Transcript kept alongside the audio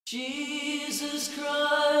Jesus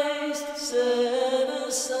Christ set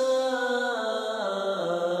aside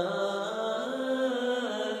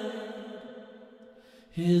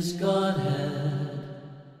His Godhead,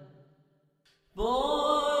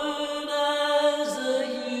 born as a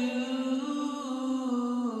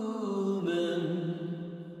human,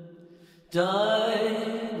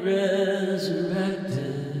 died resurrected.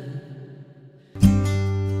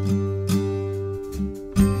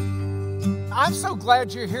 I'm so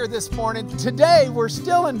glad you're here this morning. Today, we're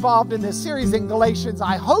still involved in this series in Galatians.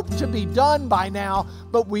 I hope to be done by now,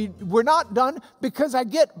 but we're not done because I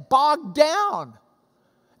get bogged down.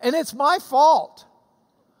 And it's my fault.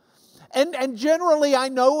 And generally, I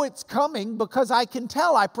know it's coming because I can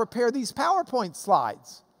tell I prepare these PowerPoint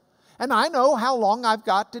slides. And I know how long I've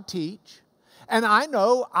got to teach. And I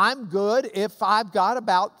know I'm good if I've got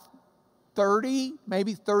about 30,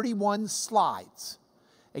 maybe 31 slides.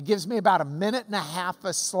 It gives me about a minute and a half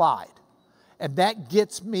a slide. And that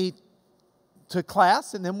gets me to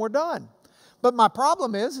class, and then we're done. But my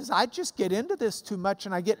problem is I just get into this too much,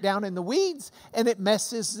 and I get down in the weeds, and it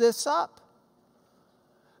messes this up.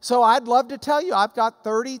 So I'd love to tell you I've got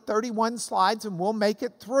 31 slides, and we'll make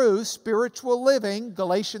it through spiritual living,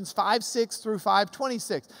 Galatians 5:6 through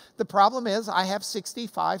 5:26. The problem is I have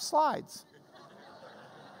 65 slides.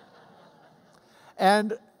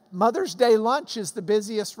 And Mother's Day lunch is the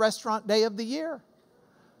busiest restaurant day of the year.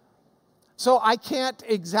 So I can't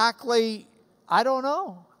exactly, I don't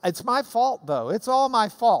know. It's my fault, though. It's all my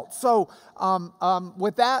fault. So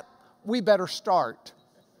with that, we better start.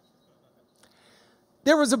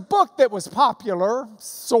 There was a book that was popular,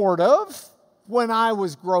 sort of, when I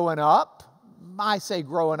was growing up. I say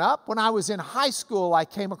growing up. When I was in high school, I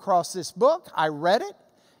came across this book. I read it.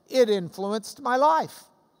 It influenced my life.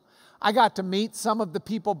 I got to meet some of the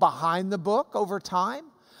people behind the book over time.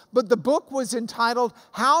 But the book was entitled,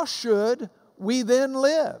 How Should We Then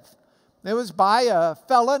Live? It was by a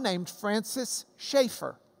fella named Francis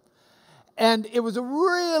Schaeffer. And it was a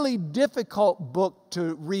really difficult book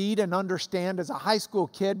to read and understand as a high school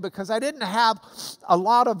kid because I didn't have a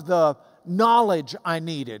lot of the knowledge I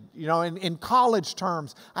needed. You know, in college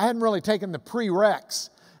terms, I hadn't really taken the prereqs.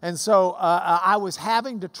 And so I was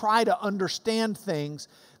having to try to understand things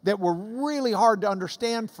that were really hard to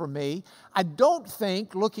understand for me. I don't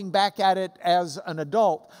think, looking back at it as an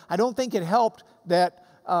adult, I don't think it helped that,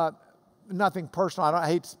 nothing personal, I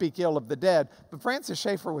hate to speak ill of the dead, but Francis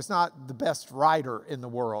Schaeffer was not the best writer in the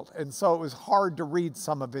world. And so it was hard to read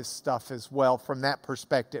some of his stuff as well from that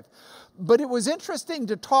perspective. But it was interesting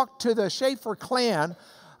to talk to the Schaeffer clan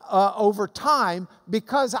over time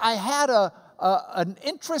because I had an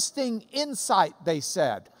interesting insight, they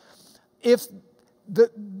said.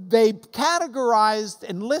 They categorized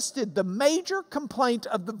and listed the major complaint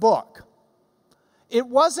of the book. It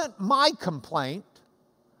wasn't my complaint.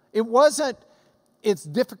 It wasn't, it's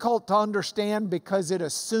difficult to understand because it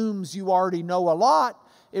assumes you already know a lot.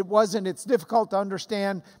 It wasn't, it's difficult to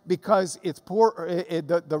understand because it's poor.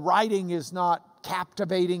 The writing is not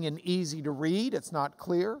captivating and easy to read. It's not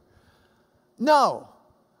clear. No.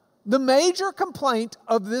 The major complaint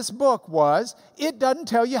of this book was it doesn't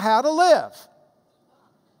tell you how to live.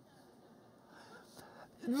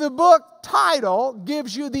 The book title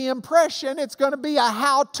gives you the impression it's going to be a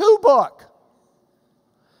how-to book.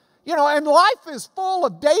 You know, and life is full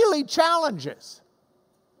of daily challenges.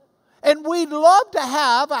 And we'd love to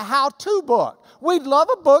have a how-to book. We'd love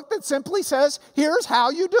a book that simply says, here's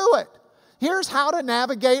how you do it. Here's how to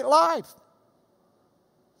navigate life.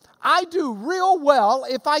 I do real well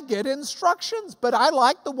if I get instructions, but I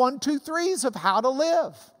like the 1, 2, 3s of how to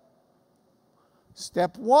live.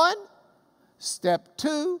 Step 1. Step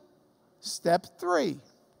 2, step 3.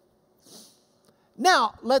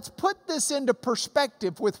 Now, let's put this into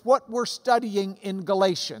perspective with what we're studying in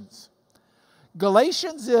Galatians.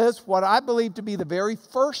 Galatians is what I believe to be the very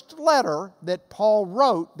first letter that Paul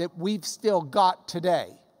wrote that we've still got today.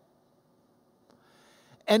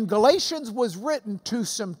 And Galatians was written to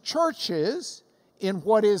some churches in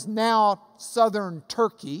what is now southern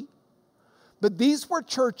Turkey. But these were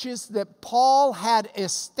churches that Paul had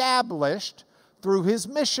established through his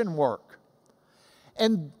mission work.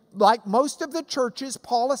 And like most of the churches,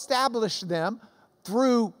 Paul established them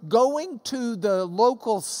through going to the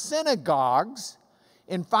local synagogues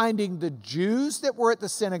and finding the Jews that were at the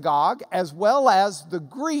synagogue, as well as the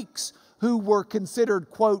Greeks who were considered,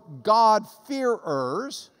 quote,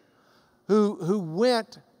 God-fearers, who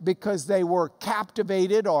went because they were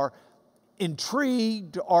captivated or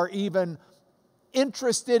intrigued or even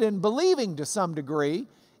interested in believing to some degree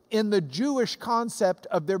in the Jewish concept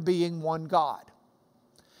of there being one God.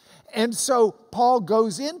 And so Paul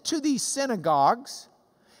goes into these synagogues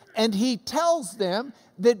and he tells them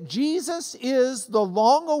that Jesus is the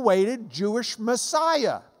long-awaited Jewish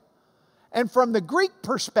Messiah. And from the Greek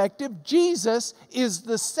perspective, Jesus is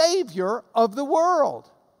the Savior of the world.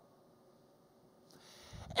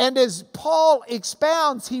 And as Paul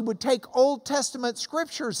expounds, he would take Old Testament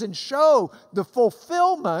scriptures and show the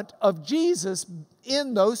fulfillment of Jesus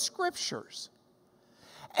in those scriptures.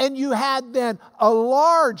 And you had then a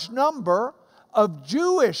large number of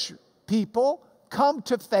Jewish people come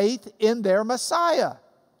to faith in their Messiah.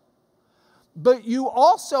 But you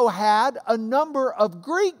also had a number of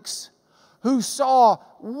Greeks who saw,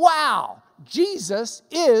 wow, Jesus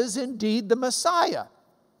is indeed the Messiah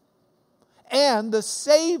and the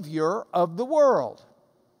Savior of the world.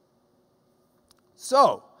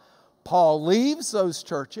 So, Paul leaves those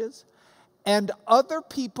churches, and other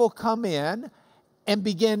people come in and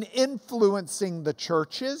begin influencing the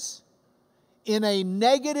churches in a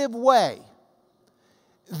negative way.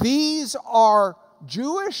 These are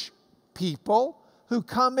Jewish people who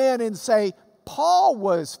come in and say, Paul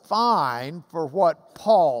was fine for what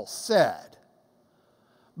Paul said,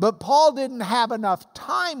 but Paul didn't have enough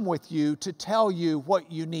time with you to tell you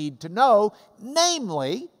what you need to know,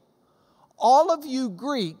 namely, all of you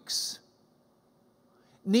Greeks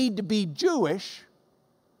need to be Jewish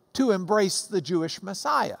to embrace the Jewish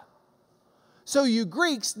Messiah. So you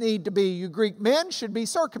Greeks need to be, you Greek men should be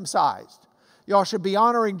circumcised. Y'all should be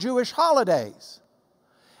honoring Jewish holidays.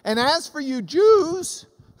 And as for you Jews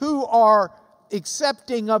who are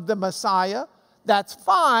accepting of the Messiah, that's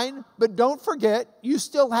fine, but don't forget, you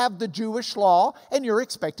still have the Jewish law and you're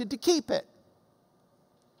expected to keep it.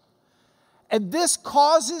 And this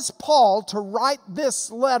causes Paul to write this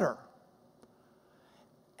letter.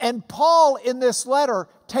 And Paul in this letter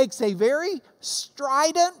takes a very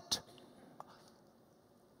strident,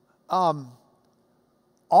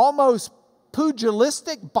 almost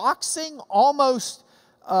pugilistic, boxing, almost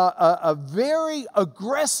a very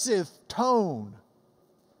aggressive tone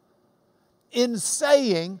in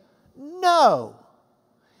saying, no,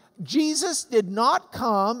 Jesus did not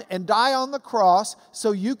come and die on the cross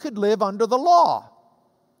so you could live under the law.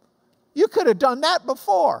 You could have done that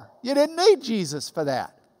before. You didn't need Jesus for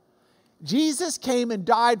that. Jesus came and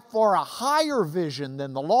died for a higher vision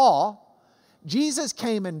than the law. Jesus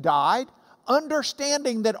came and died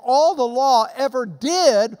understanding that all the law ever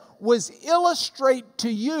did was illustrate to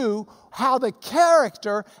you how the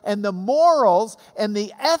character and the morals and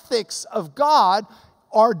the ethics of God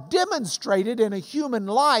are demonstrated in a human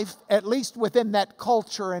life, at least within that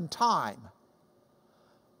culture and time.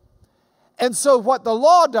 And so what the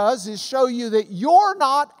law does is show you that you're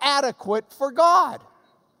not adequate for God.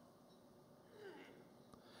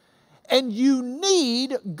 And you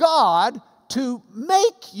need God to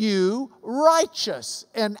make you righteous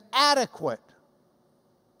and adequate.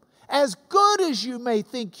 As good as you may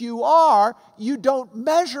think you are, you don't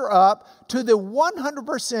measure up to the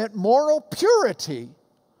 100% moral purity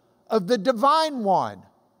of the Divine One.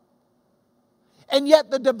 And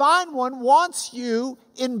yet the Divine One wants you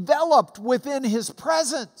enveloped within His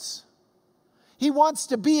presence. He wants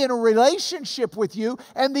to be in a relationship with you,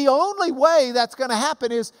 and the only way that's going to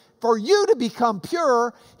happen is for you to become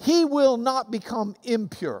pure. He will not become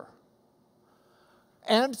impure.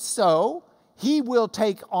 And so He will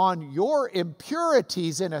take on your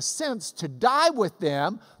impurities in a sense to die with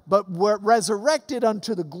them, but resurrected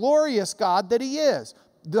unto the glorious God that He is,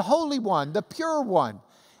 the Holy One, the pure One.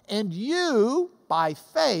 And you, by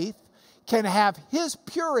faith, can have His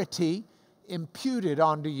purity imputed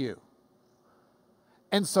onto you.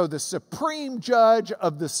 And so the supreme judge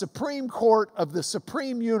of the supreme court of the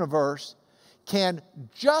supreme universe can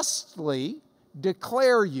justly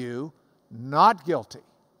declare you not guilty,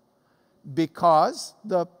 because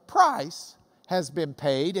the price has been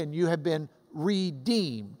paid and you have been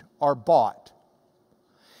redeemed or bought.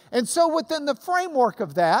 And so within the framework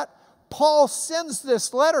of that, Paul sends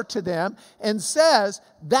this letter to them and says,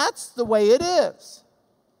 that's the way it is.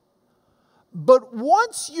 But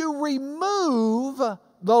once you remove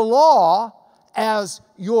the law as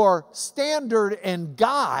your standard and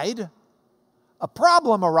guide, a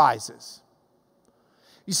problem arises.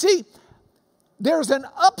 You see, there's an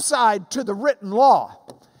upside to the written law.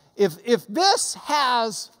 If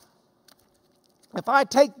I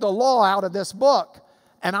take the law out of this book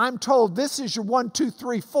and I'm told this is your 1, 2,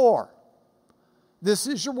 3, 4, this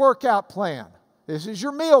is your workout plan, this is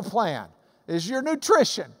your meal plan, this is your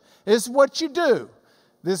nutrition, this is what you do,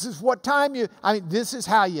 This is what time this is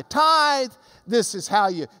how you tithe. These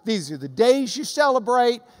are the days you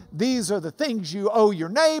celebrate. These are the things you owe your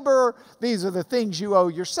neighbor. These are the things you owe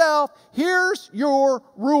yourself. Here's your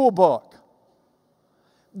rule book.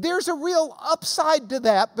 There's a real upside to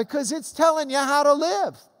that because it's telling you how to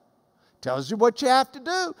live. Tells you what you have to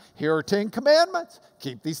do. Here are 10 commandments.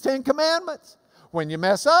 Keep these 10 commandments. When you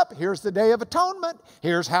mess up, here's the Day of Atonement.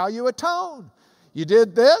 Here's how you atone. You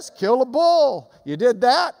did this, kill a bull. You did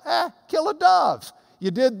that, kill a dove.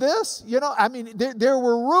 You did this, there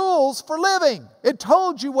were rules for living. It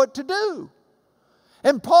told you what to do.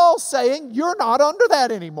 And Paul's saying, you're not under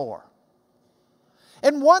that anymore.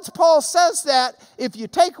 And once Paul says that, if you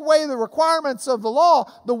take away the requirements of the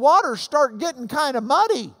law, the waters start getting kind of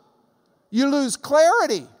muddy. You lose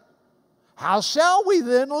clarity. How shall we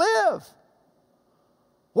then live?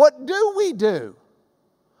 What do we do?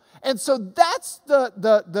 And so that's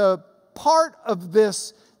the part of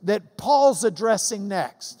this that Paul's addressing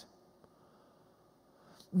next.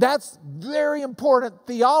 That's very important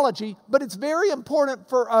theology, but it's very important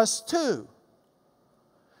for us too.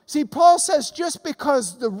 See, Paul says just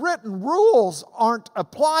because the written rules aren't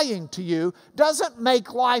applying to you doesn't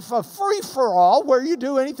make life a free-for-all where you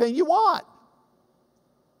do anything you want.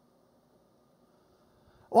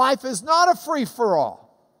 Life is not a free-for-all.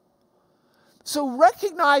 So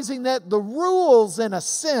recognizing that the rules, in a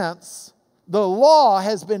sense, the law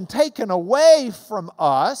has been taken away from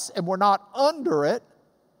us and we're not under it,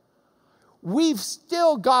 we've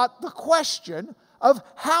still got the question of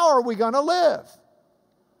how are we going to live?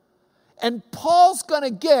 And Paul's going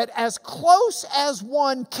to get as close as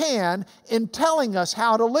one can in telling us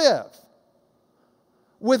how to live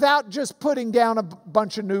without just putting down a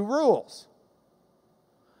bunch of new rules.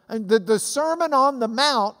 And the Sermon on the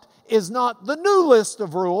Mount is not the new list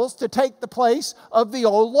of rules to take the place of the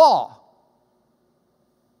old law.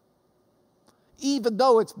 Even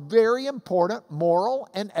though it's very important moral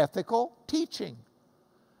and ethical teaching.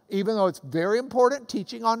 Even though it's very important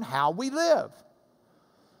teaching on how we live.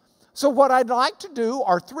 So what I'd like to do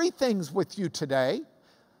are 3 things with you today,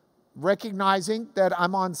 recognizing that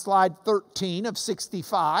I'm on slide 13 of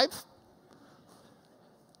 65.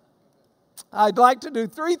 I'd like to do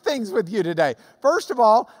 3 things with you today. First of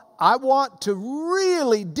all, I want to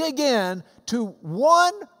really dig in to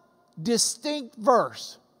one distinct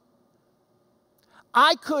verse.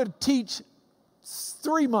 I could teach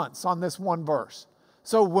 3 months on this one verse.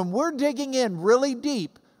 So when we're digging in really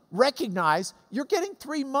deep, recognize you're getting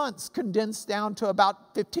 3 months condensed down to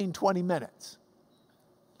about 15, 20 minutes.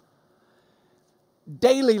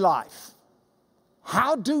 Daily life.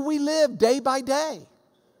 How do we live day by day?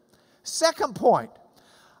 Second point,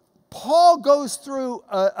 Paul goes through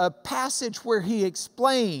a passage where he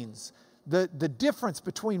explains the difference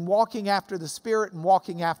between walking after the Spirit and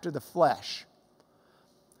walking after the flesh.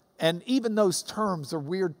 And even those terms are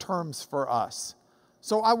weird terms for us.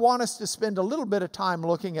 So I want us to spend a little bit of time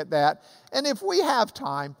looking at that. And if we have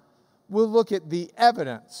time, we'll look at the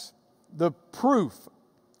evidence, the proof,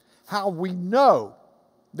 how we know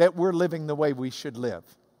that we're living the way we should live.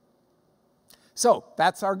 So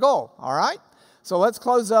that's our goal, all right? So let's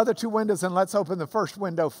close the other 2 windows and let's open the first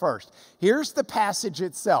window first. Here's the passage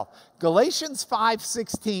itself. Galatians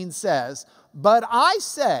 5:16 says, "But I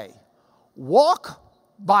say, walk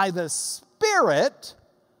by the Spirit,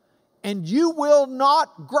 and you will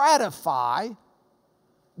not gratify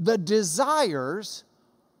the desires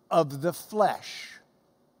of the flesh."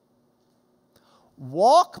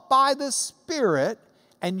 Walk by the Spirit,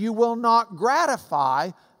 and you will not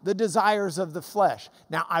gratify the desires of the flesh.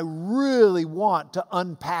 Now, I really want to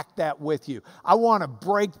unpack that with you. I want to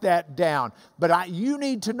break that down. But you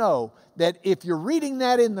need to know that if you're reading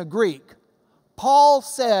that in the Greek, Paul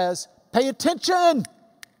says, pay attention.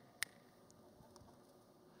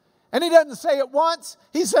 And he doesn't say it once,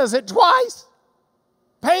 he says it twice.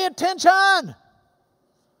 Pay attention.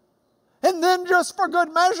 And then just for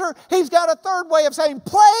good measure, he's got a third way of saying,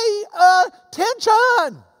 pay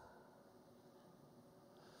attention.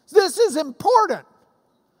 This is important.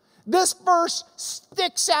 This verse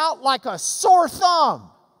sticks out like a sore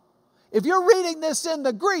thumb. If you're reading this in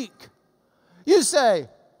the Greek, you say,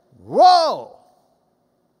 whoa,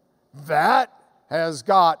 that has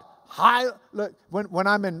got high. Look, when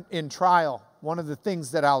I'm in trial, one of the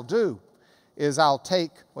things that I'll do is I'll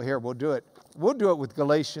take, we'll do it. We'll do it with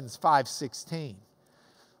Galatians 5:16.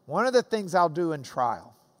 One of the things I'll do in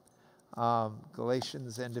trial,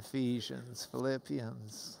 Galatians and Ephesians,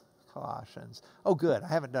 Philippians, Colossians. Oh, good. I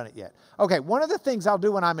haven't done it yet. Okay, one of the things I'll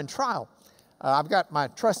do when I'm in trial, I've got my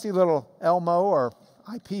trusty little Elmo or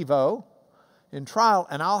IPVO in trial,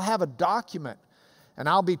 and I'll have a document. and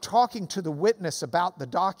I'll be talking to the witness about the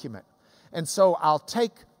document. And so I'll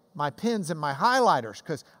take my pens and my highlighters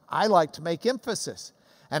because I like to make emphasis.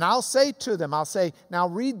 And I'll say to them, I'll say, now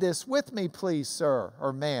read this with me, please, sir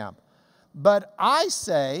or ma'am. But I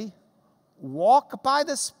say, walk by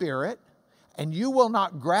the Spirit, and you will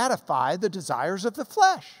not gratify the desires of the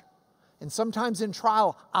flesh. And sometimes in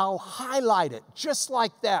trial, I'll highlight it just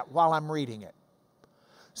like that while I'm reading it.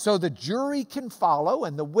 So the jury can follow,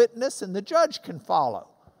 and the witness and the judge can follow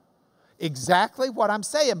exactly what I'm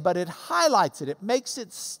saying, but it highlights it. It makes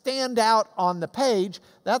it stand out on the page.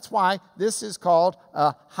 That's why this is called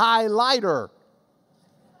a highlighter.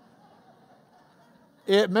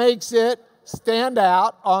 It makes it stand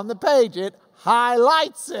out on the page. It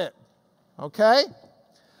highlights it. Okay?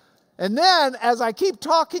 And then, as I keep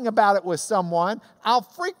talking about it with someone, I'll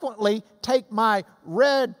frequently take my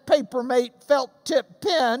red Papermate felt tip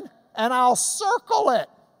pen and I'll circle it.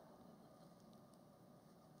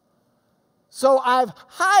 So I've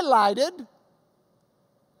highlighted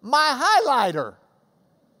my highlighter.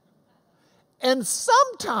 And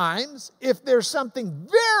sometimes, if there's something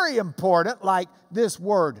very important, like this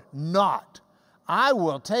word, not, I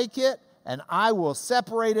will take it and I will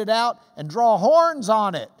separate it out and draw horns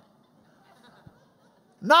on it.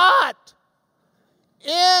 Not.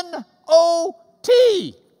 N-O-T.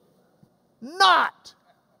 Not.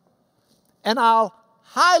 And I'll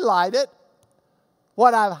highlight it,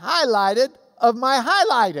 what I've highlighted of my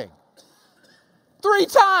highlighting. 3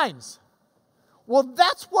 times. Well,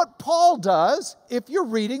 that's what Paul does if you're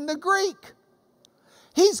reading the Greek.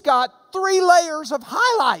 He's got 3 layers of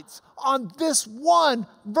highlights on this one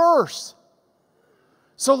verse.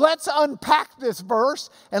 So let's unpack this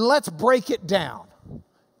verse and let's break it down.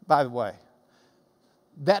 By the way,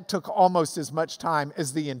 that took almost as much time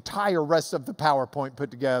as the entire rest of the PowerPoint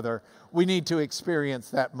put together. We need to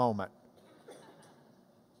experience that moment.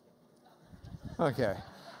 Okay.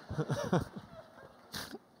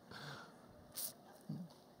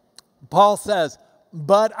 Paul says,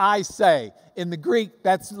 but I say. In the Greek,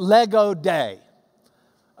 that's lego dei.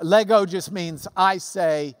 Lego just means I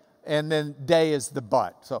say, and then dei is the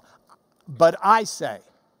but. So, but I say.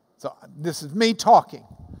 So this is me talking.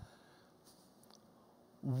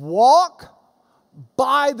 Walk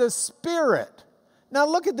by the Spirit. Now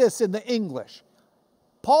look at this in the English.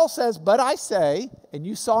 Paul says, but I say, and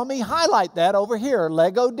you saw me highlight that over here,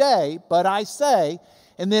 lego dei, but I say.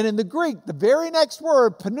 And then in the Greek, the very next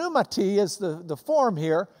word, pneumati is the form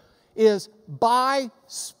here, is by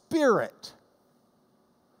Spirit.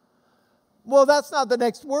 Well, that's not the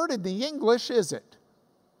next word in the English, is it?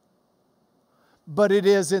 But it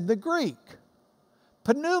is in the Greek.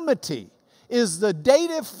 Pneumati is the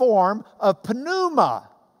dative form of pneuma.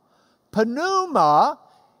 Pneuma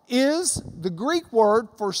is the Greek word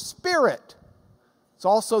for spirit. It's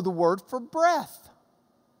also the word for breath.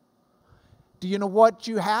 Do you know what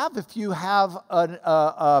you have if you have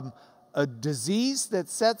a disease that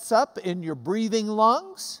sets up in your breathing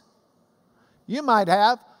lungs? You might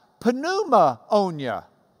have pneumonia.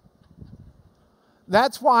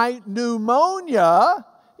 That's why pneumonia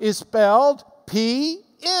is spelled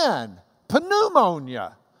P-N,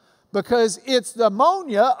 pneumonia, because it's the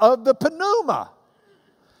ammonia of the pneuma.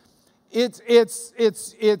 It's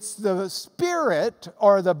the spirit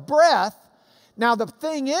or the breath. Now the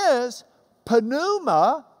thing is,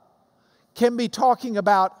 pneuma can be talking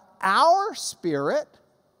about our spirit,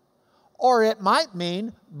 or it might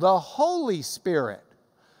mean the Holy Spirit.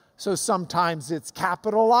 So sometimes it's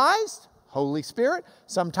capitalized, Holy Spirit,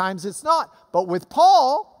 sometimes it's not. But with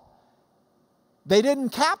Paul, they didn't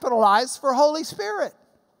capitalize for Holy Spirit.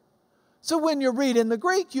 So when you read in the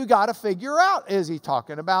Greek, you got to figure out, is he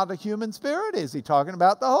talking about a human spirit? Is he talking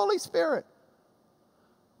about the Holy Spirit?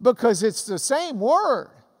 Because it's the same word.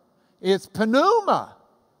 It's pneuma.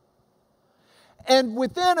 And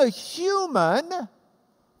within a human,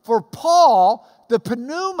 for Paul, the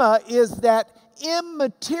pneuma is that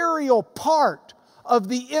immaterial part of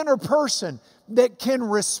the inner person that can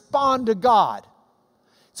respond to God.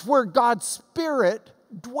 It's where God's Spirit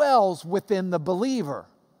dwells within the believer.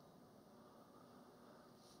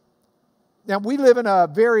 Now, we live in a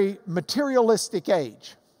very materialistic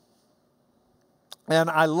age. And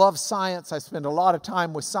I love science. I spend a lot of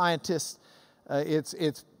time with scientists.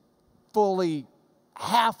 It's fully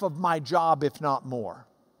half of my job, if not more.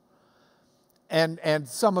 And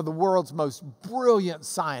some of the world's most brilliant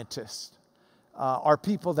scientists are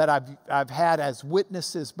people that I've had as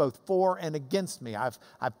witnesses both for and against me. I've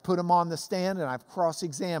put them on the stand and I've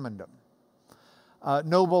cross-examined them.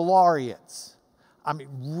 Nobel laureates. I mean,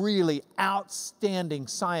 really outstanding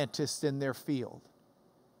scientists in their field.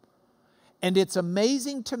 And it's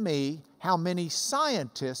amazing to me how many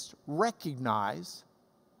scientists recognize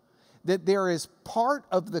that there is part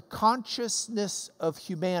of the consciousness of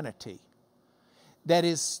humanity that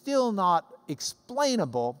is still not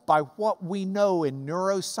explainable by what we know in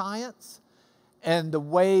neuroscience and the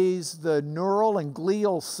ways the neural and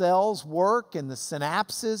glial cells work and the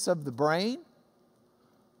synapses of the brain.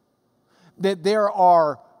 That there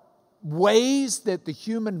are ways that the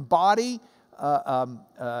human body have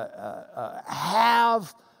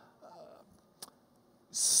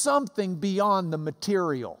something beyond the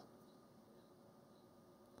material.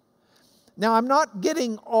 Now, I'm not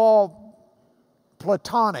getting all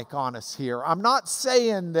Platonic on us here. I'm not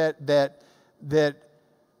saying that there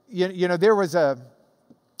was a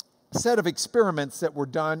set of experiments that were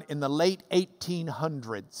done in the late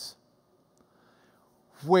 1800s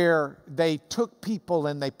where they took people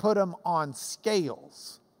and they put them on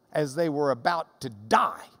scales as they were about to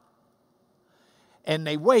die. And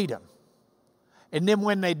they weighed them. And then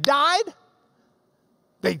when they died,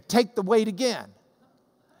 they'd take the weight again.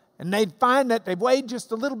 And they'd find that they weighed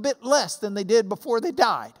just a little bit less than they did before they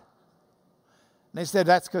died. And they said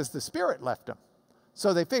that's because the spirit left them.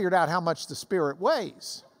 So they figured out how much the spirit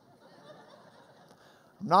weighs.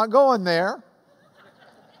 I'm not going there.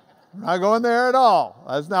 I'm not going there at all.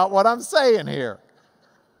 That's not what I'm saying here.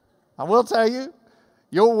 I will tell you,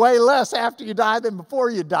 you'll weigh less after you die than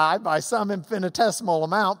before you die by some infinitesimal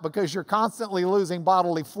amount because you're constantly losing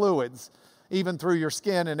bodily fluids, even through your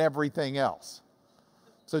skin and everything else.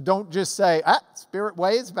 So don't just say, spirit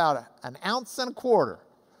weighs about an ounce and a quarter.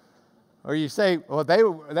 Or you say, well, they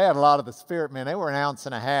had a lot of the spirit, man. They were an ounce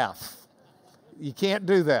and a half. You can't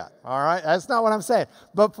do that, all right? That's not what I'm saying.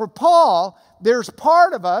 But for Paul, there's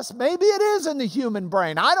part of us, maybe it is in the human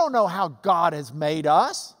brain. I don't know how God has made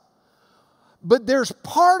us. But there's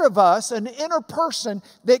part of us, an inner person,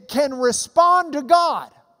 that can respond to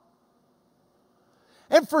God.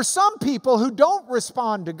 And for some people who don't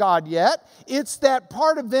respond to God yet, it's that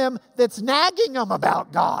part of them that's nagging them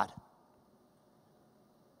about God.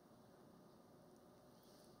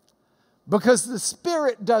 Because the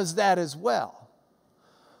Spirit does that as well.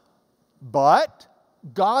 But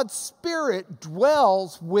God's Spirit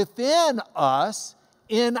dwells within us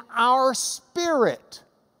in our spirit.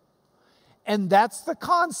 And that's the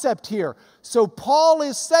concept here. So Paul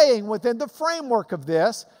is saying within the framework of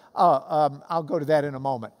this, I'll go to that in a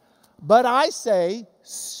moment. But I say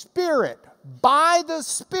Spirit, by the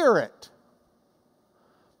Spirit.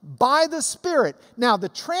 By the Spirit. Now the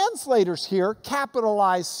translators here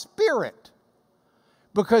capitalize Spirit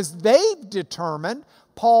because they've determined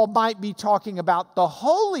Paul might be talking about the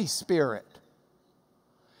Holy Spirit.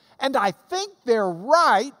 And I think they're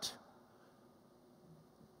right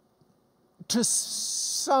to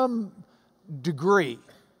some degree.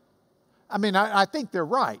 I mean, I think they're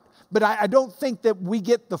right. But I don't think that we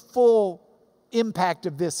get the full impact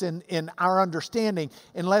of this in our understanding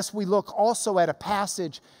unless we look also at a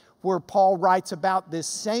passage where Paul writes about this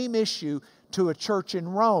same issue to a church in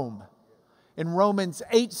Rome. In Romans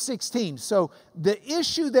 8:16. So the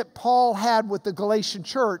issue that Paul had with the Galatian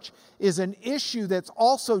church is an issue that's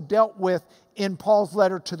also dealt with in Paul's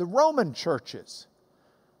letter to the Roman churches.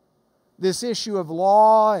 This issue of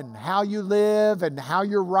law and how you live and how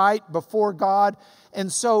you're right before God.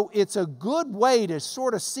 And so it's a good way to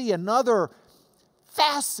sort of see another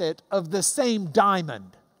facet of the same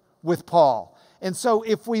diamond with Paul. And so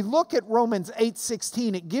if we look at Romans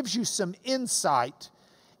 8:16, it gives you some insight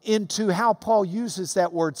into how Paul uses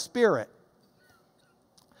that word Spirit.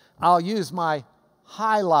 I'll use my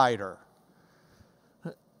highlighter.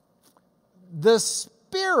 The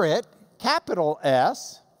Spirit, capital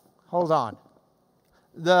S, hold on.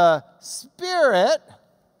 The Spirit,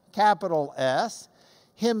 capital S,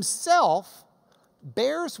 Himself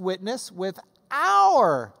bears witness with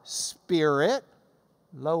our spirit,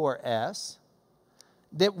 lower s,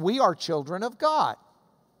 that we are children of God.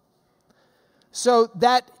 So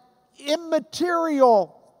that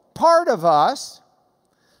immaterial part of us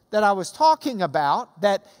that I was talking about,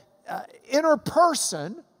 that inner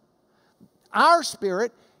person, our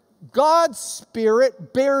spirit, God's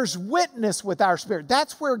Spirit bears witness with our spirit.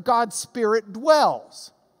 That's where God's Spirit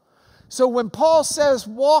dwells. So when Paul says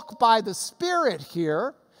walk by the Spirit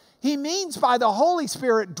here, he means by the Holy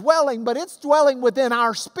Spirit dwelling, but it's dwelling within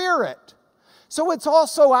our spirit. So it's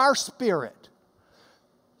also our spirit.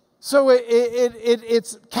 So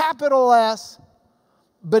it's capital S,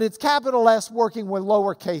 but it's capital S working with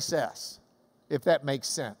lowercase s, if that makes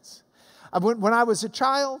sense. When I was a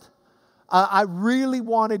child, I really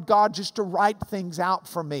wanted God just to write things out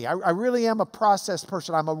for me. I really am a process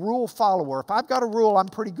person. I'm a rule follower. If I've got a rule, I'm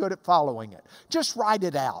pretty good at following it. Just write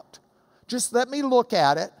it out. Just let me look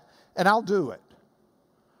at it, and I'll do it.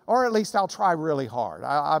 Or at least I'll try really hard.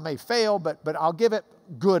 I may fail, but I'll give it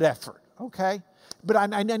good effort, okay? But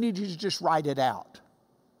I need you to just write it out.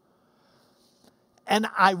 And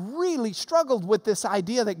I really struggled with this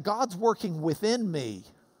idea that God's working within me.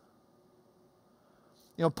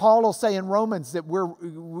 You know, Paul will say in Romans that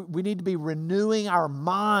we need to be renewing our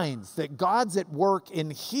minds, that God's at work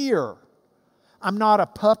in here. I'm not a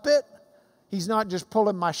puppet. He's not just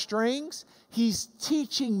pulling my strings. He's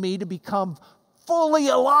teaching me to become fully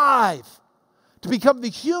alive, to become the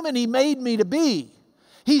human He made me to be.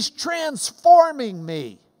 He's transforming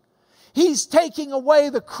me. He's taking away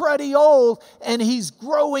the cruddy old and He's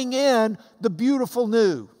growing in the beautiful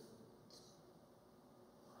new.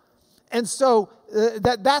 And so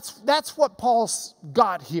that's what Paul's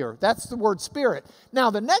got here. That's the word spirit.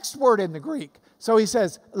 Now the next word in the Greek, so he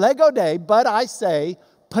says, legode, but I say,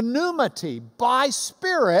 pneumati, by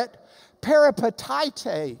spirit,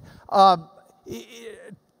 peripatite,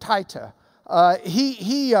 taita.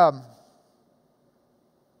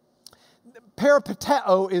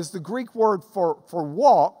 Peripateo is the Greek word for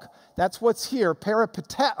walk. That's what's here,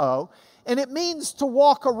 peripateo, and it means to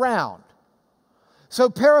walk around. So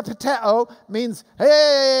peripateo means,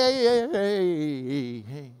 hey,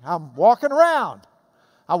 I'm walking around.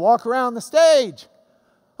 I walk around the stage.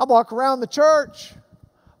 I walk around the church.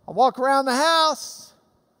 I walk around the house.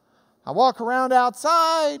 I walk around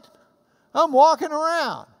outside. I'm walking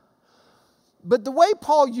around. But the way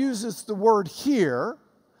Paul uses the word here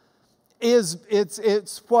is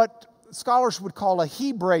it's what scholars would call a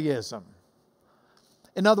Hebraism.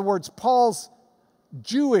 In other words, Paul's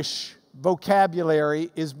Jewish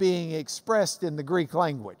vocabulary is being expressed in the Greek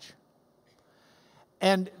language.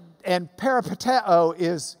 And peripateo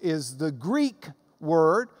is the Greek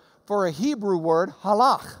word for a Hebrew word,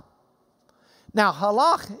 halach. Now,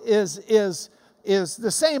 halach is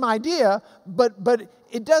the same idea, but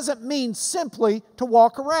it doesn't mean simply to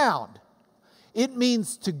walk around. It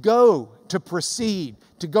means to go, to proceed,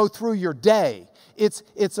 to go through your day.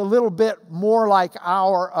 It's a little bit more like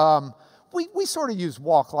our, we sort of use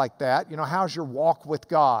walk like that. You know, how's your walk with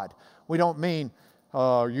God? We don't mean,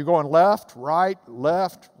 are you going left, right?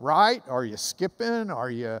 Are you skipping? Are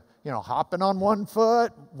you hopping on one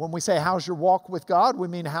foot? When we say, how's your walk with God? We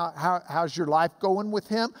mean, how's your life going with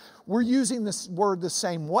Him? We're using this word the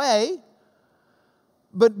same way.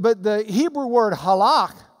 But the Hebrew word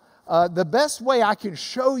halach, the best way I can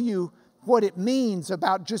show you what it means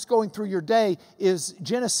about just going through your day is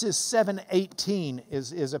Genesis 7:18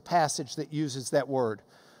 is a passage that uses that word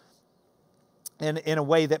in a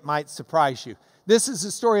way that might surprise you. This is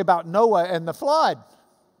a story about Noah and the flood.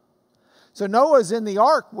 So Noah's in the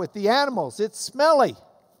ark with the animals. It's smelly.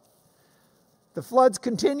 The floods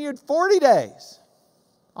continued 40 days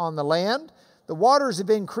on the land. The waters have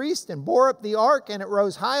increased and bore up the ark, and it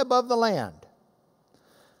rose high above the land.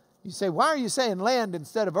 You say, why are you saying land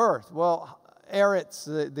instead of earth? Well, eretz,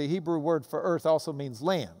 the Hebrew word for earth, also means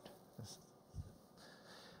land.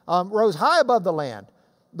 Rose high above the land.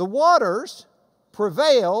 The waters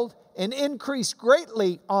prevailed and increased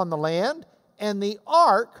greatly on the land, and the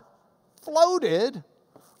ark floated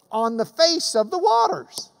on the face of the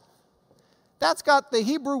waters. That's got the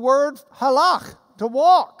Hebrew word halach, to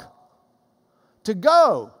walk, to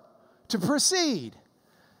go, to proceed.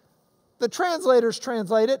 The translators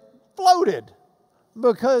translate it floated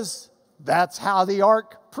because that's how the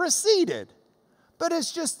ark proceeded. But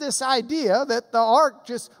it's just this idea that the ark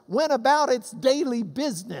just went about its daily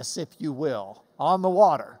business, if you will, on the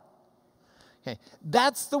water. Okay.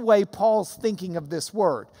 That's the way Paul's thinking of this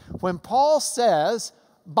word. When Paul says,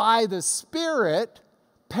 by the Spirit,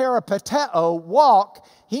 peripateo, walk,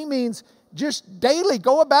 he means just daily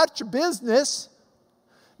go about your business,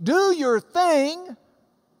 do your thing,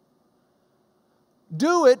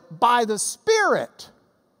 do it by the Spirit.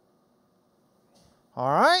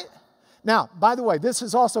 All right? Now, by the way, this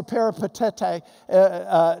is also peripateta.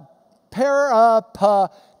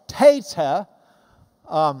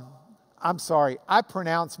 I'm sorry, I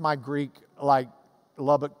pronounce my Greek like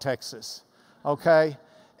Lubbock, Texas, okay?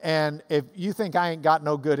 And if you think I ain't got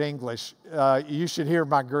no good English, you should hear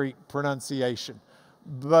my Greek pronunciation.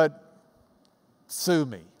 But sue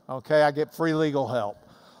me, okay? I get free legal help.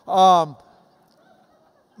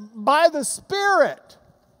 By the Spirit.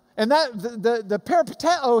 And that the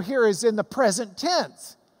peripateo here is in the present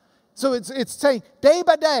tense. So it's saying day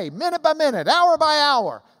by day, minute by minute, hour by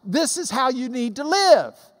hour, this is how you need to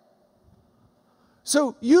live.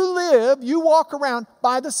 So you walk around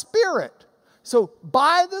by the Spirit. So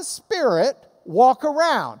by the Spirit, walk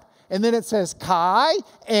around. And then it says kai,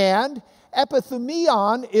 and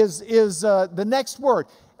epithemion is the next word.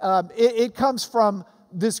 It comes from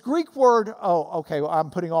this Greek word. Oh, okay, well, I'm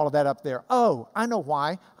putting all of that up there. Oh, I know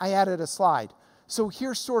why. I added a slide. So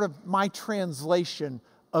here's sort of my translation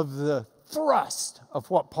of the thrust of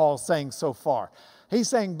what Paul's saying so far. He's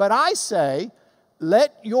saying, but I say,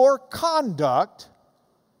 let your conduct,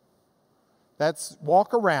 that's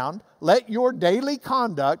walk around, let your daily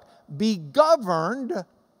conduct be governed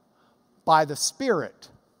by the Spirit.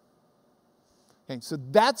 Okay, so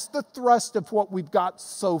that's the thrust of what we've got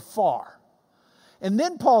so far. And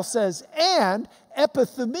then Paul says, and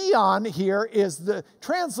epithemion here is the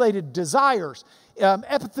translated desires.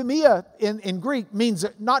 Epithemia in Greek means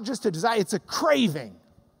not just a desire, it's a craving.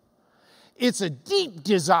 It's a deep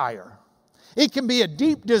desire. It can be a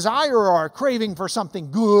deep desire or a craving for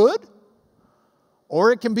something good,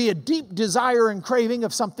 or it can be a deep desire and craving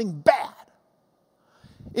of something bad.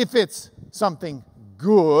 If it's something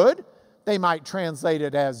good, they might translate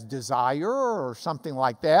it as desire or something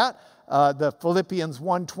like that. The Philippians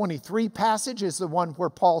 1:23 passage is the one where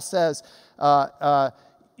Paul says, I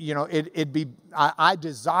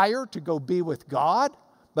desire to go be with God,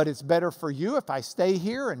 but it's better for you if I stay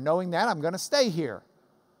here, and knowing that, I'm going to stay here.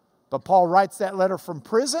 But Paul writes that letter from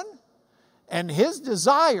prison, and his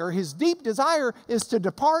desire, his deep desire, is to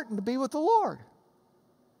depart and to be with the Lord.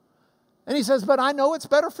 And he says, but I know it's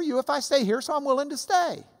better for you if I stay here, so I'm willing to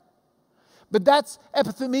stay. But that's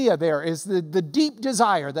epithemia there, is the deep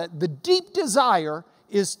desire. That the deep desire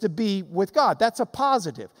is to be with God. That's a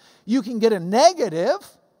positive. You can get a negative,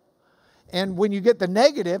 and when you get the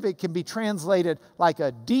negative, it can be translated like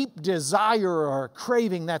a deep desire or a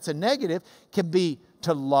craving. That's a negative. It can be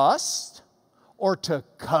to lust or to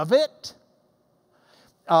covet.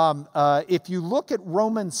 If you look at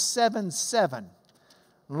Romans 7:7,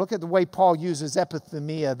 look at the way Paul uses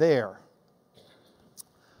epithemia there.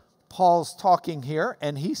 Paul's talking here,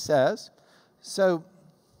 and he says, so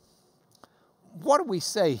what do we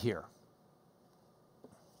say here?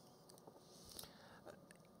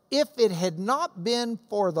 If it had not been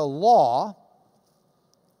for the law,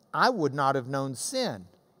 I would not have known sin.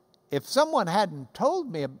 If someone hadn't told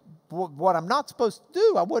me what I'm not supposed to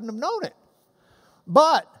do, I wouldn't have known it.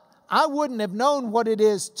 But I wouldn't have known what it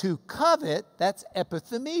is to covet, that's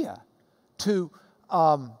epithemia, to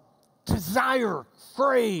desire,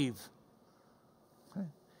 crave.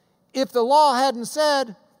 If the law hadn't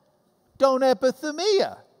said, don't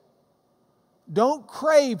epithemia, don't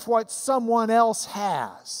crave what someone else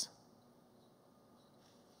has.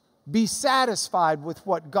 Be satisfied with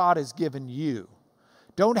what God has given you.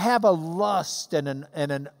 Don't have a lust and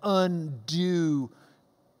an undue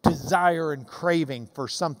desire and craving for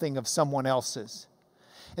something of someone else's.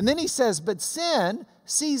 And then he says, but sin,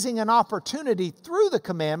 seizing an opportunity through the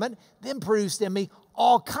commandment, then produced in me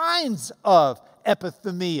all kinds of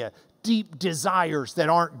epithemia, deep desires that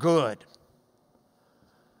aren't good.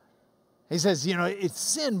 He says, it's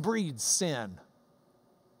sin breeds sin.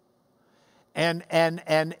 And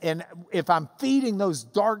if I'm feeding those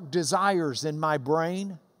dark desires in my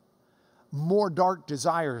brain, more dark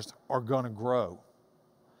desires are going to grow.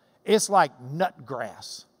 It's like nut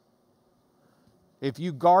grass. If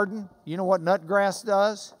you garden, you know what nut grass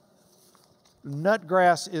does? Nut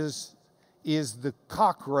grass is the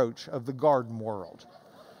cockroach of the garden world.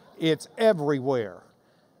 It's everywhere.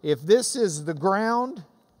 If this is the ground,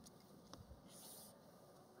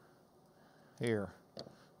 here,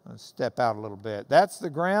 let's step out a little bit. That's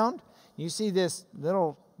the ground. You see this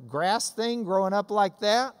little grass thing growing up like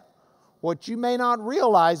that? What you may not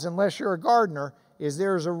realize unless you're a gardener is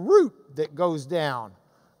there's a root that goes down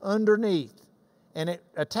underneath, and it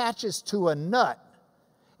attaches to a nut,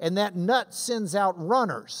 and that nut sends out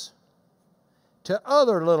runners to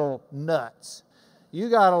other little nuts.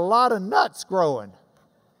 You got a lot of nuts growing.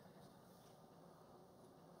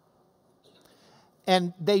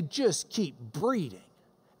 And they just keep breeding.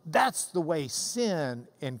 That's the way sin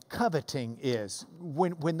and coveting is.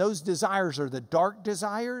 When those desires are the dark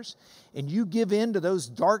desires, and you give in to those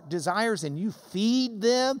dark desires, and you feed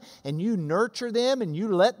them, and you nurture them, and you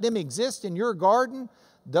let them exist in your garden,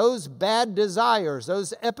 those bad desires,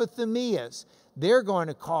 those epithemias, they're going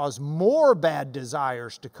to cause more bad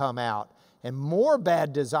desires to come out, and more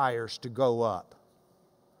bad desires to go up.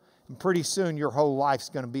 And pretty soon your whole life's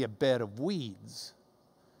going to be a bed of weeds,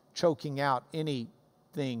 choking out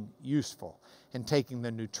anything useful and taking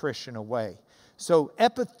the nutrition away. So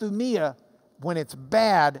epithemia, when it's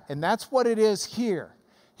bad, and that's what it is here,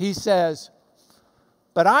 he says,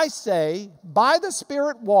 But I say, by the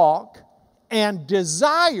Spirit walk, and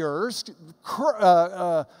desires,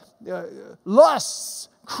 lusts,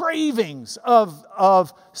 cravings of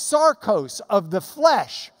sarkos, of the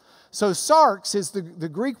flesh. So sarx is the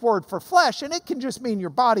Greek word for flesh, and it can just mean your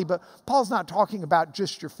body, but Paul's not talking about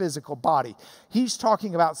just your physical body. He's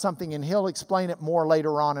talking about something, and he'll explain it more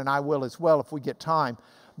later on, and I will as well if we get time.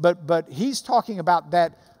 But he's talking about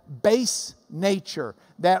that base nature,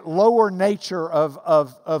 that lower nature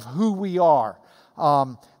of who we are.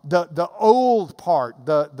 The old part,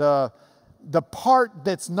 the part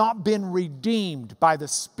that's not been redeemed by the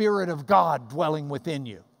Spirit of God dwelling within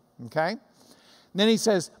you. Okay? And then he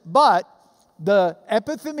says, but the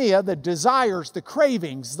epithemia, the desires, the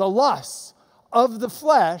cravings, the lusts of the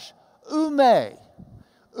flesh, get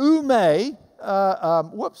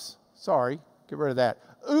rid of that.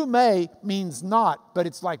 Means not, but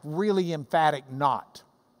it's like really emphatic not.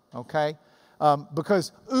 Okay?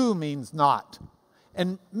 Because means not.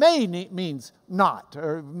 And means not,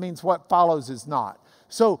 or means what follows is not.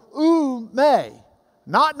 So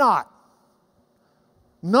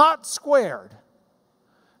not squared.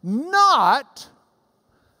 Not,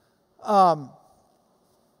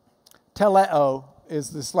 teleo is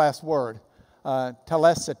this last word.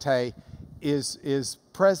 Telesete is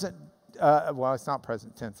present, well, it's not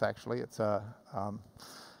present tense actually, it's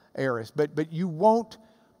aorist. But you won't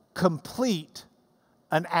complete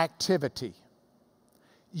an activity.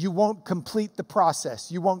 You won't complete the process.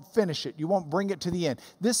 You won't finish it. You won't bring it to the end.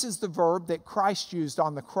 This is the verb that Christ used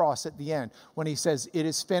on the cross at the end. When he says, it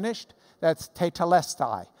is finished, that's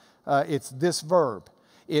tetelestai. It's this verb.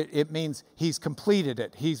 It means he's completed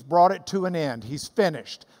it. He's brought it to an end. He's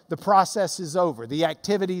finished. The process is over. The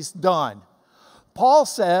activity's done. Paul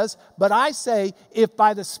says, but I say, if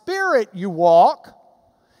by the Spirit you walk,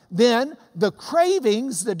 then the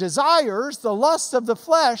cravings, the desires, the lusts of the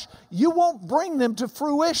flesh, you won't bring them to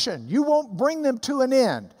fruition. You won't bring them to an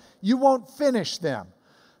end. You won't finish them.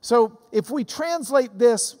 So if we translate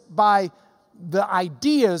this by the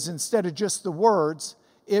ideas instead of just the words,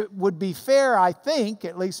 it would be fair, I think,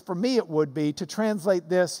 at least for me it would be, to translate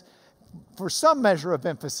this for some measure of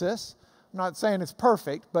emphasis. I'm not saying it's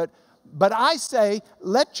perfect, but I say,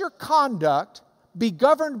 let your conduct be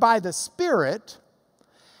governed by the Spirit,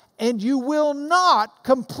 and you will not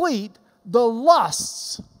complete the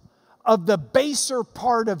lusts of the baser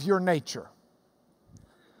part of your nature.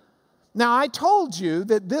 Now, I told you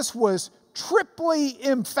that this was triply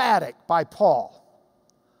emphatic by Paul.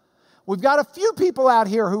 We've got a few people out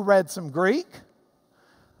here who read some Greek.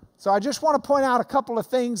 So I just want to point out a couple of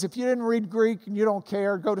things. If you didn't read Greek and you don't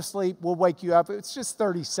care, go to sleep. We'll wake you up. It's just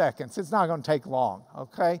 30 seconds. It's not going to take long,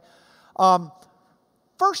 okay?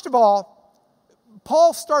 First of all,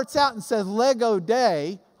 Paul starts out and says, lego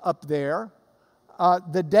day up there.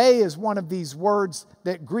 The day is one of these words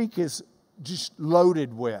that Greek is just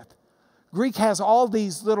loaded with. Greek has all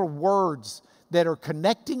these little words that are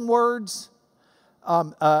connecting words.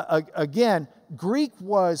 Again, Greek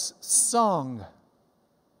was sung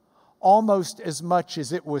almost as much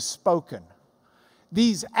as it was spoken.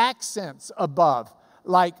 These accents above,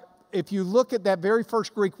 like if you look at that very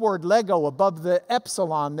first Greek word, lego, above the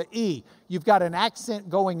epsilon, the E, you've got an accent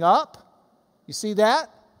going up. You see that?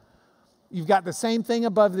 You've got the same thing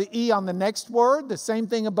above the E on the next word, the same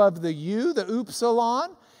thing above the U, the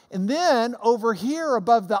upsilon. And then over here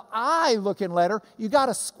above the I looking letter, you got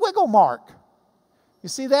a squiggle mark. You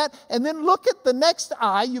see that? And then look at the next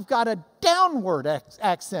I, you've got a downward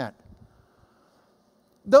accent.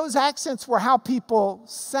 Those accents were how people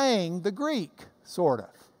sang the Greek, sort of.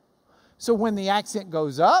 So when the accent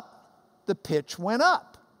goes up, the pitch went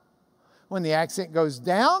up. When the accent goes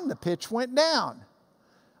down, the pitch went down.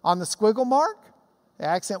 On the squiggle mark, the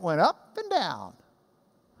accent went up and down.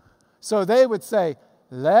 So they would say,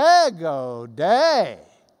 lego de,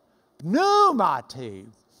 pneumati,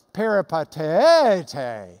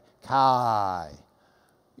 peripatete, kai.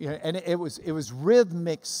 You know, and it was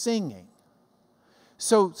rhythmic singing.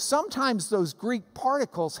 So sometimes those Greek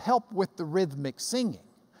particles help with the rhythmic singing.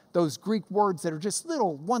 Those Greek words that are just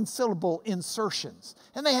little one-syllable insertions.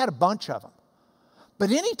 And they had a bunch of them. But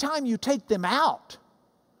anytime you take them out,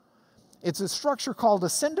 it's a structure called a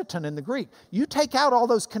syndeton in the Greek. You take out all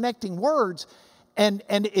those connecting words, and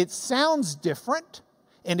it sounds different,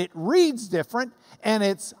 and it reads different, and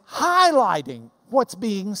it's highlighting what's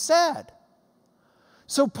being said.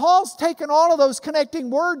 So Paul's taken all of those connecting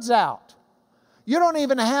words out. You don't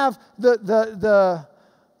even have the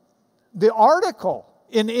article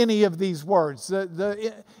in any of these words.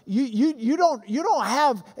 You don't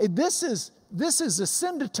have, this is a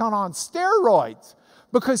syndeton on steroids.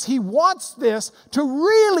 because he wants this to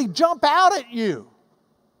really jump out at you.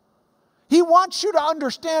 He wants you to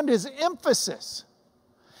understand his emphasis.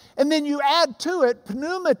 And then you add to it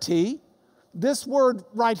pneumati, this word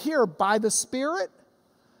right here, by the Spirit.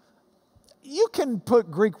 You can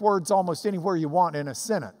put Greek words almost anywhere you want in a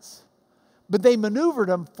sentence, but they maneuvered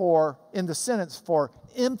them in the sentence for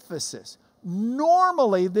emphasis.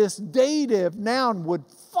 Normally, this dative noun would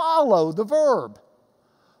follow the verb,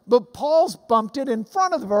 but Paul's bumped it in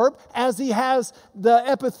front of the verb as he has the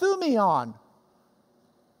epithumion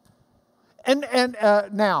and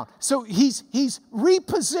noun. So he's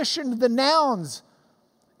repositioned the nouns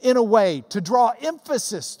in a way to draw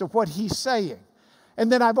emphasis to what he's saying.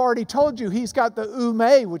 And then I've already told you he's got the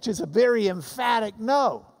ume, which is a very emphatic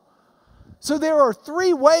no. So there are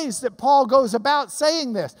three ways that Paul goes about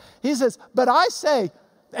saying this. He says, but I say,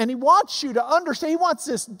 and he wants you to understand, he wants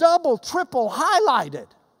this double, triple highlighted.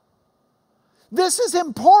 This is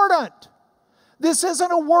important. This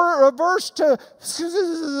isn't a verse to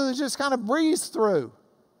just kind of breeze through.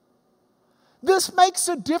 This makes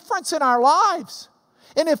a difference in our lives.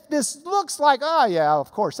 And if this looks like, oh yeah,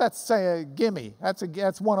 of course, that's a gimme. That's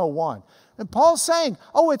 101. And Paul's saying,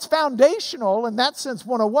 oh, it's foundational in that sense,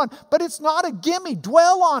 101, but it's not a gimme.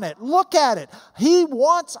 Dwell on it. Look at it. He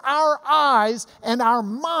wants our eyes and our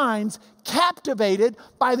minds captivated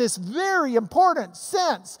by this very important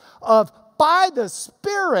sense of, by the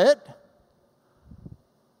Spirit,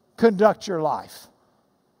 conduct your life.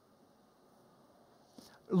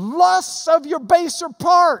 Lusts of your baser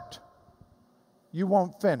part, you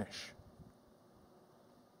won't finish.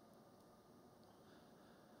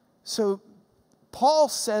 So Paul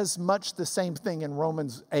says much the same thing in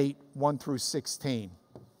Romans 8, 1 through 16.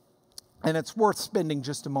 And it's worth spending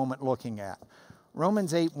just a moment looking at.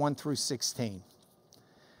 Romans 8, 1 through 16.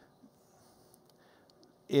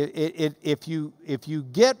 If you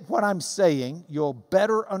get what I'm saying, you'll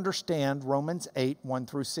better understand Romans 8, 1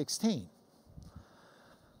 through 16.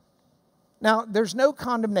 Now, there's no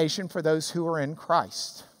condemnation for those who are in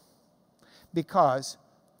Christ, because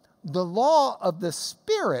the law of the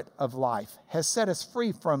Spirit of life has set us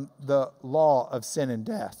free from the law of sin and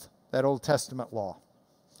death, that Old Testament law,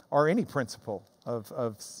 or any principle of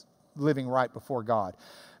living right before God.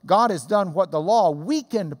 God has done what the law,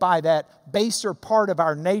 weakened by that baser part of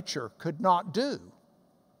our nature, could not do.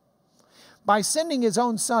 By sending his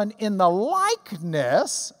own Son in the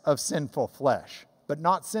likeness of sinful flesh, but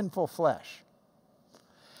not sinful flesh.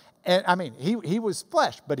 And I mean, he was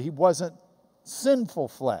flesh, but he wasn't sinful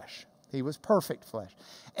flesh. He was perfect flesh.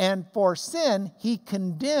 And for sin, he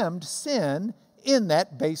condemned sin in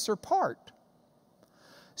that baser part.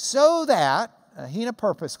 So that, a hina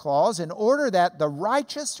purpose clause, in order that the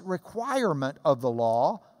righteous requirement of the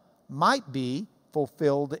law might be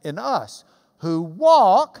fulfilled in us, who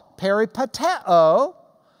walk peripateo,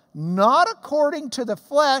 not according to the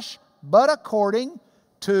flesh, but according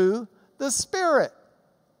to the Spirit.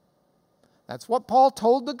 That's what Paul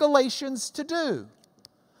told the Galatians to do.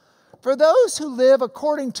 For those who live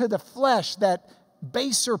according to the flesh, that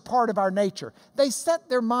baser part of our nature, they set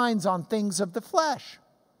their minds on things of the flesh.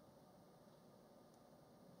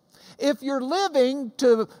 If you're living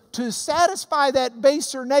to satisfy that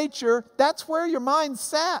baser nature, that's where your mind's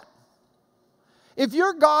set. If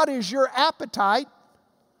your God is your appetite,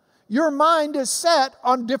 your mind is set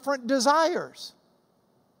on different desires.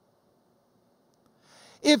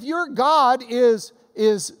 If your God is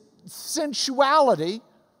sensuality,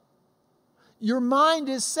 your mind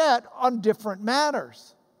is set on different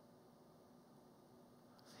matters.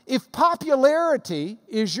 If popularity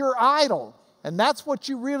is your idol, and that's what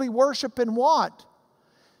you really worship and want,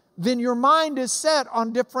 then your mind is set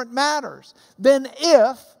on different matters. Then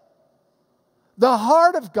if the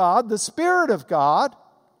heart of God, the Spirit of God,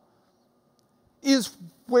 is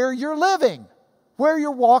where you're living, where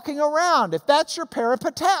you're walking around, if that's your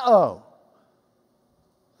peripateo,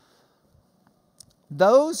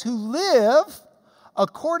 those who live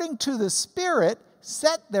according to the Spirit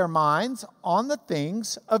set their minds on the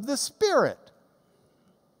things of the Spirit.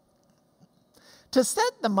 To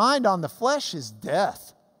set the mind on the flesh is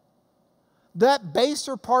death. That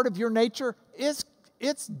baser part of your nature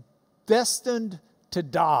it's destined to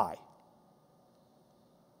die.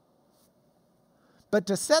 But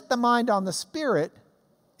to set the mind on the Spirit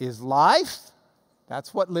is life.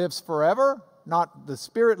 That's what lives forever. Not the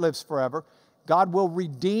Spirit lives forever. God will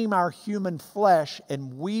redeem our human flesh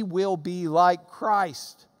and we will be like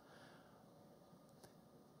Christ.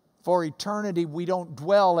 For eternity, we don't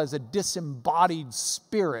dwell as a disembodied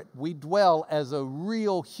spirit. We dwell as a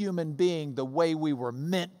real human being the way we were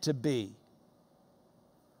meant to be.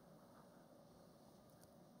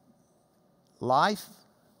 life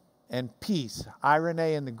and peace. Irene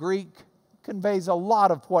in the Greek conveys a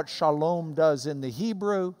lot of what shalom does in the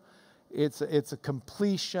Hebrew. It's a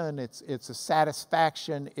completion, it's a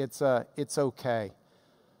satisfaction, it's okay.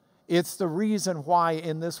 It's the reason why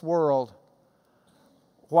in this world,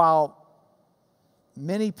 while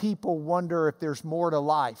many people wonder if there's more to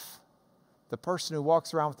life, the person who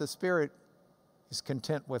walks around with the Spirit is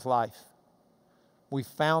content with life. We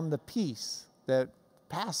found the peace that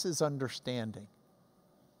passes understanding.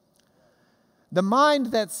 The mind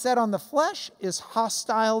that's set on the flesh is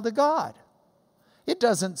hostile to God. It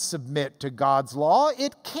doesn't submit to God's law.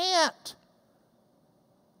 It can't.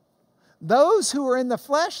 Those who are in the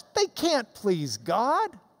flesh, they can't please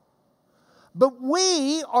God. But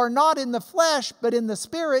we are not in the flesh, but in the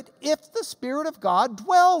Spirit, if the Spirit of God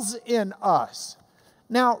dwells in us.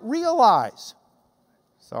 Now, realize,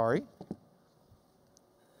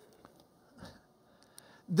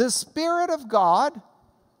 the Spirit of God,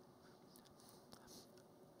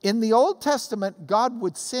 in the Old Testament, God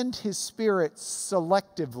would send His Spirit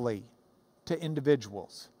selectively to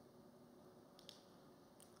individuals.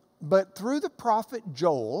 But through the prophet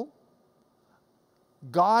Joel,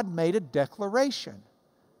 God made a declaration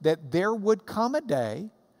that there would come a day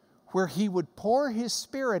where He would pour His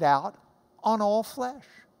Spirit out on all flesh,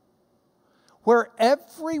 where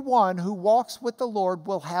everyone who walks with the Lord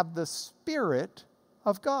will have the Spirit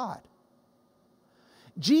of God.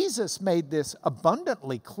 Jesus made this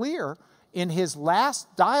abundantly clear in His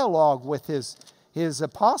last dialogue with His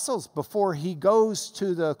apostles before He goes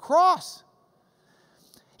to the cross.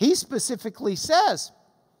 He specifically says,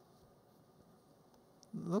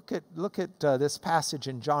 look at this passage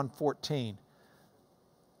in John 14.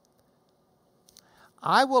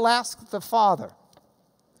 I will ask the Father,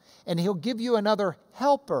 and He'll give you another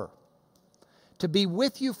helper to be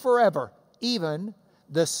with you forever, even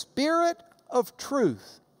the Spirit of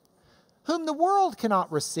truth, whom the world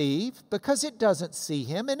cannot receive because it doesn't see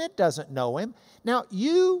Him and it doesn't know Him. Now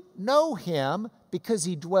you know Him because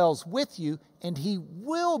He dwells with you and He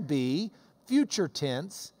will be, future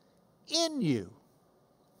tense, in you.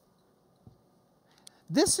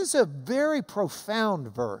 This is a very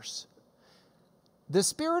profound verse. The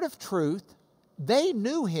Spirit of truth, they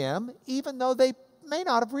knew Him even though they may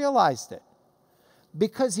not have realized it,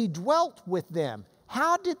 because He dwelt with them.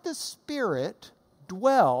 How did the Spirit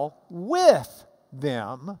dwell with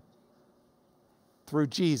them? Through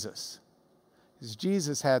Jesus. Because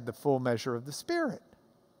Jesus had the full measure of the Spirit.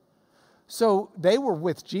 So they were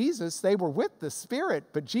with Jesus, they were with the Spirit,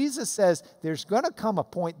 but Jesus says there's going to come a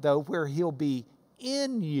point, though, where He'll be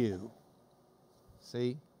in you.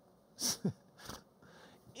 See?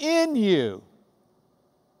 In you.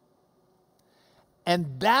 And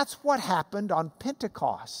that's what happened on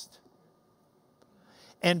Pentecost.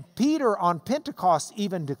 And Peter on Pentecost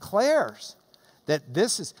even declares that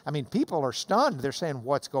this is, people are stunned. They're saying,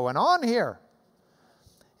 what's going on here?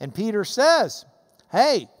 And Peter says,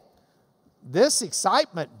 hey, this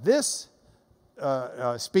excitement, this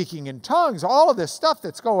speaking in tongues, all of this stuff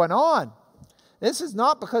that's going on, this is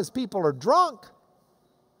not because people are drunk.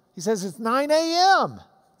 He says it's 9 a.m.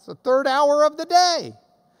 It's the third hour of the day.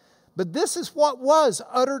 But this is what was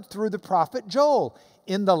uttered through the prophet Joel.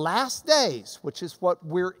 In the last days, which is what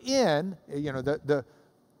we're in, the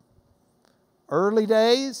early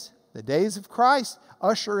days, the days of Christ,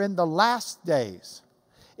 usher in the last days.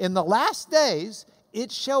 In the last days,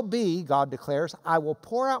 it shall be, God declares, I will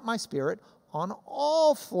pour out my Spirit on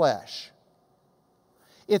all flesh.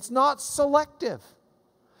 It's not selective.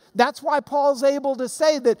 That's why Paul's able to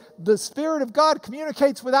say that the Spirit of God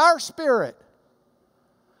communicates with our spirit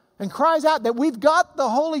and cries out that we've got the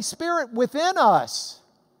Holy Spirit within us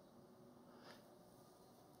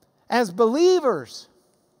as believers.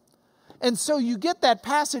 And so you get that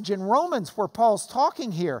passage in Romans where Paul's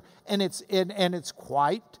talking here, and it's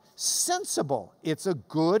quite sensible. It's a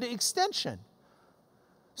good extension.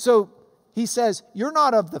 So he says, you're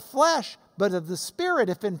not of the flesh, but of the Spirit,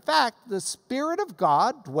 if in fact the Spirit of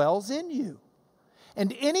God dwells in you.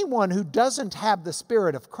 And anyone who doesn't have the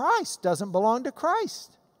Spirit of Christ doesn't belong to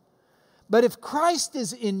Christ. But if Christ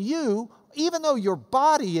is in you, even though your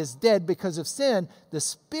body is dead because of sin, the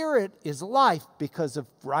Spirit is life because of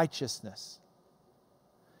righteousness.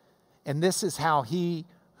 And this is how He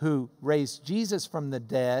who raised Jesus from the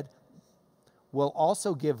dead will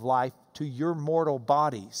also give life to your mortal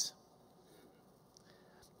bodies.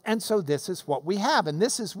 And so this is what we have. And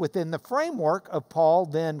this is within the framework of Paul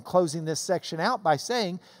then closing this section out by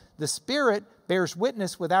saying, the Spirit bears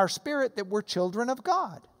witness with our spirit that we're children of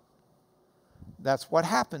God. That's what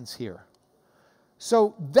happens here.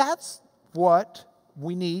 So that's what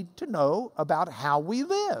we need to know about how we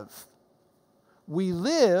live. We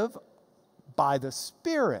live by the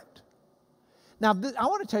Spirit. Now, I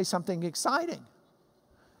want to tell you something exciting.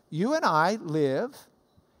 You and I live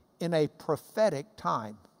in a prophetic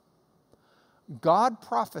time. God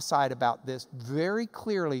prophesied about this very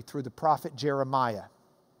clearly through the prophet Jeremiah.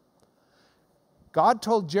 God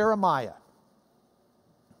told Jeremiah,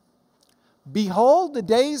 "Behold, the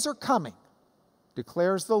days are coming,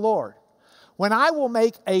 declares the Lord, when I will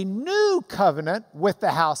make a new covenant with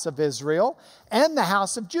the house of Israel and the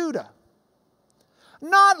house of Judah.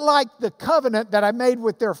 Not like the covenant that I made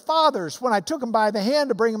with their fathers when I took them by the hand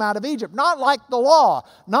to bring them out of Egypt. Not like the law,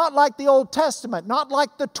 not like the Old Testament, not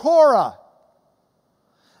like the Torah.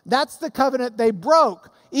 That's the covenant they broke,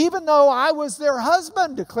 even though I was their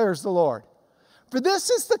husband, declares the Lord. For this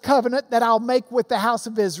is the covenant that I'll make with the house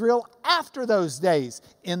of Israel after those days,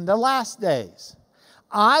 in the last days.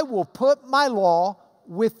 I will put my law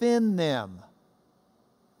within them.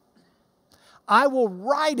 I will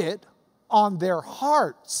write it on their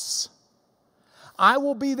hearts. I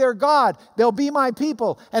will be their God. They'll be my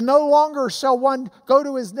people. And no longer shall one go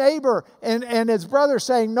to his neighbor and his brother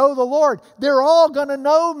saying, 'Know the Lord.' They're all going to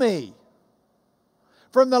know me.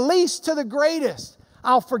 From the least to the greatest.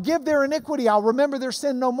 I'll forgive their iniquity. I'll remember their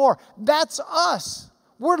sin no more." That's us.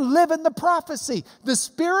 We're living the prophecy. The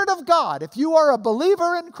Spirit of God, if you are a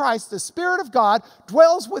believer in Christ, the Spirit of God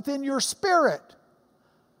dwells within your spirit.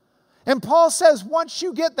 And Paul says once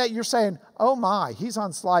you get that, you're saying, "Oh my, he's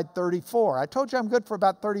on slide 34. I told you I'm good for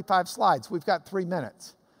about 35 slides. We've got 3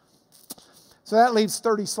 minutes." So that leaves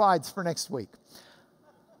 30 slides for next week.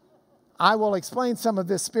 I will explain some of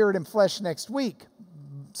this spirit and flesh next week.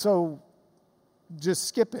 So just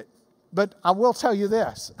skip it. But I will tell you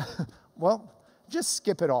this. Well, just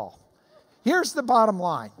skip it all. Here's the bottom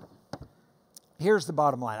line. Here's the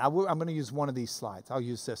bottom line. I'm going to use one of these slides. I'll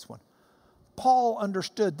use this one. Paul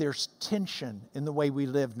understood there's tension in the way we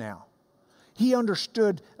live now. He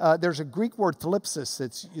understood, there's a Greek word, thlipsis,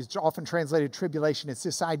 it's often translated tribulation. It's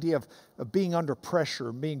this idea of being under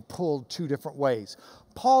pressure, being pulled two different ways.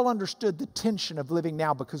 Paul understood the tension of living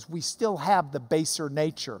now because we still have the baser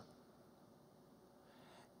nature.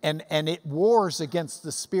 And it wars against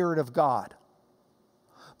the Spirit of God.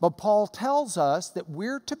 But Paul tells us that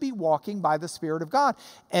we're to be walking by the Spirit of God.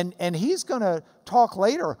 And he's going to talk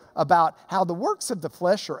later about how the works of the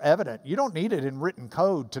flesh are evident. You don't need it in written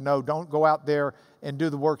code to know, don't go out there and do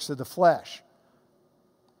the works of the flesh.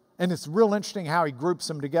 And it's real interesting how he groups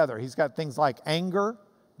them together. He's got things like anger,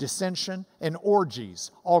 dissension, and orgies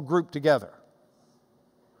all grouped together.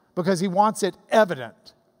 Because he wants it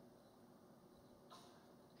evident.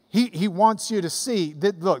 He wants you to see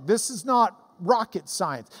that, look, this is not rocket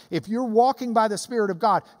science. If you're walking by the Spirit of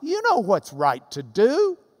God, you know what's right to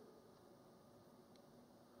do.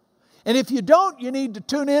 And if you don't, you need to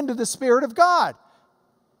tune into the Spirit of God.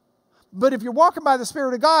 But if you're walking by the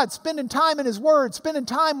Spirit of God, spending time in His Word, spending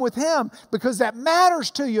time with Him, because that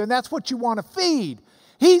matters to you and that's what you want to feed,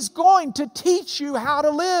 He's going to teach you how to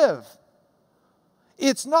live.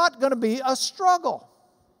 It's not going to be a struggle.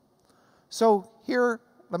 So here,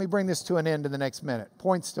 let me bring this to an end in the next minute.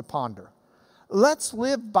 Points to ponder. Let's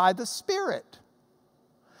live by the Spirit.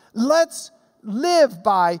 Let's live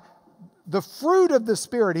by the fruit of the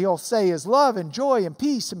Spirit. He'll say is love and joy and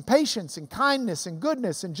peace and patience and kindness and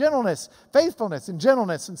goodness and gentleness, faithfulness and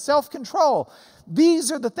gentleness and self-control. These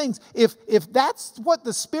are the things. If that's what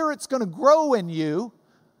the Spirit's going to grow in you,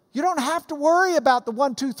 you don't have to worry about the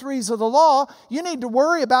 1, 2, 3s of the law. You need to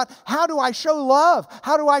worry about, how do I show love?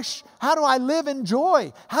 How do I live in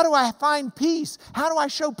joy? How do I find peace? How do I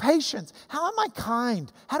show patience? How am I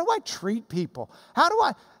kind? How do I treat people?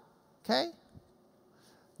 Okay?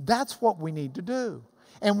 That's what we need to do.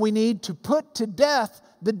 And we need to put to death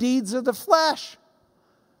the deeds of the flesh.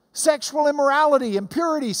 Sexual immorality,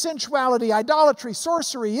 impurity, sensuality, idolatry,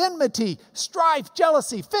 sorcery, enmity, strife,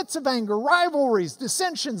 jealousy, fits of anger, rivalries,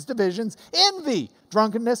 dissensions, divisions, envy,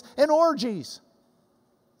 drunkenness, and orgies.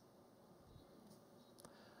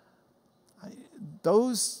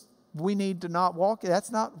 Those we need to not walk.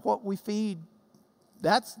 That's not what we feed.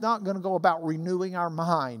 That's not going to go about renewing our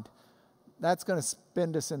mind. That's going to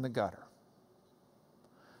spend us in the gutter.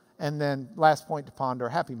 And then last point to ponder,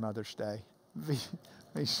 Happy Mother's Day.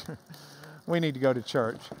 We need to go to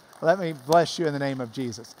church. Let me bless you in the name of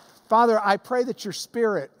Jesus. Father, I pray that your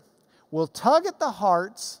Spirit will tug at the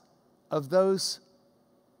hearts of those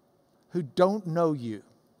who don't know you.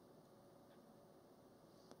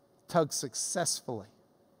 Tug successfully,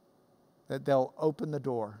 that they'll open the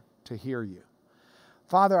door to hear you.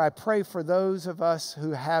 Father, I pray for those of us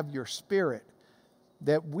who have your Spirit,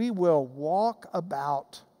 that we will walk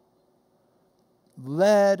about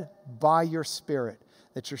led by your Spirit,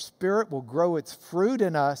 that your Spirit will grow its fruit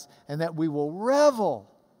in us, and that we will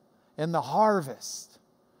revel in the harvest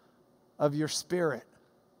of your Spirit,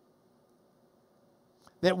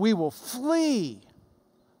 that we will flee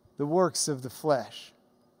the works of the flesh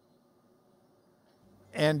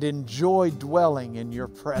and enjoy dwelling in your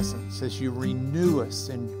presence as you renew us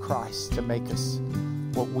in Christ to make us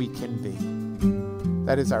what we can be.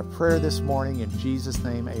 That is our prayer this morning. In Jesus'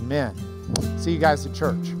 name, amen. See you guys at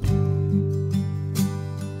church.